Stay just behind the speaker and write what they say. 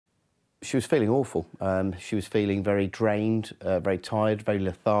She was feeling awful. She was feeling very drained, very tired, very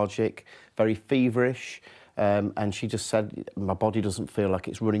lethargic, very feverish. And she just said, my body doesn't feel like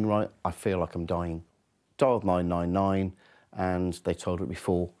it's running right. I feel like I'm dying. Dialed 999 and they told her it'd be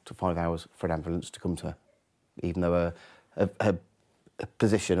 4 to 5 hours for an ambulance to come to her, even though her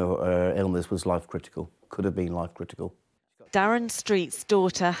position or her illness was life-critical, could have been life-critical. Darren Street's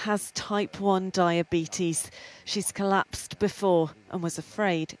daughter has type 1 diabetes. She's collapsed before and was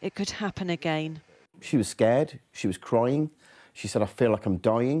afraid it could happen again. She was scared, she was crying. She said, I feel like I'm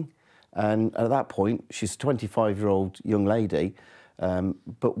dying. And at that point, she's a 25-year-old young lady,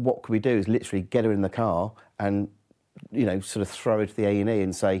 but what could we do is literally get her in the car and, you know, sort of throw her to the A&E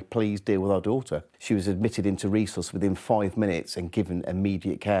and say, please deal with our daughter. She was admitted into resource within 5 minutes and given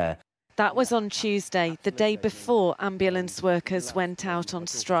immediate care. That was on Tuesday, the day before ambulance workers went out on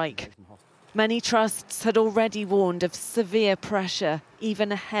strike. Many trusts had already warned of severe pressure,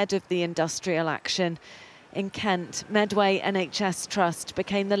 even ahead of the industrial action. In Kent, Medway NHS Trust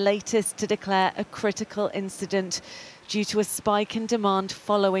became the latest to declare a critical incident due to a spike in demand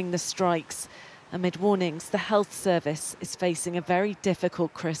following the strikes. Amid warnings, the health service is facing a very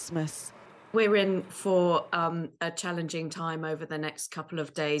difficult Christmas. We're in for a challenging time over the next couple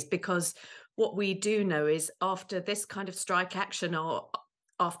of days, because what we do know is after this kind of strike action or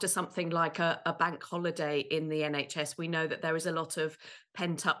after something like a bank holiday in the NHS, we know that there is a lot of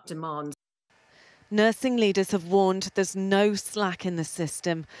pent-up demand. Nursing leaders have warned there's no slack in the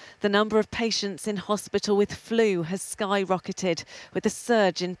system. The number of patients in hospital with flu has skyrocketed, with a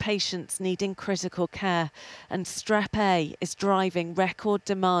surge in patients needing critical care. And Strep A is driving record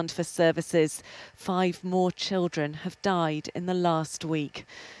demand for services. 5 more children have died in the last week.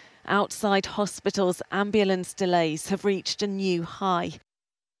 Outside hospitals, ambulance delays have reached a new high.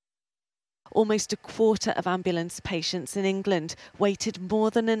 Almost a quarter of ambulance patients in England waited more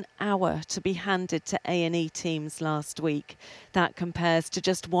than an hour to be handed to A&E teams last week. That compares to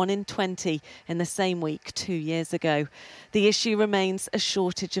just 1 in 20 in the same week 2 years ago. The issue remains a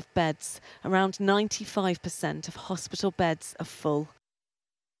shortage of beds. Around 95% of hospital beds are full.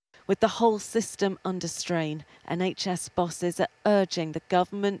 With the whole system under strain, NHS bosses are urging the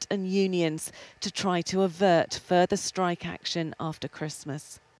government and unions to try to avert further strike action after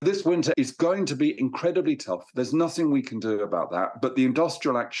Christmas. This winter is going to be incredibly tough. There's nothing we can do about that. But the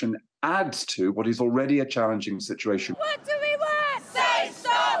industrial action adds to what is already a challenging situation. What do we want? Say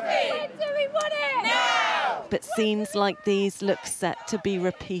stop it! When do we want it? Now! But scenes like these look set to be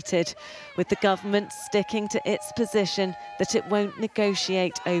repeated, with the government sticking to its position that it won't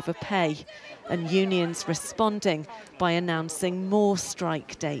negotiate over pay, and unions responding by announcing more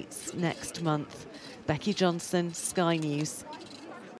strike dates next month. Becky Johnson, Sky News.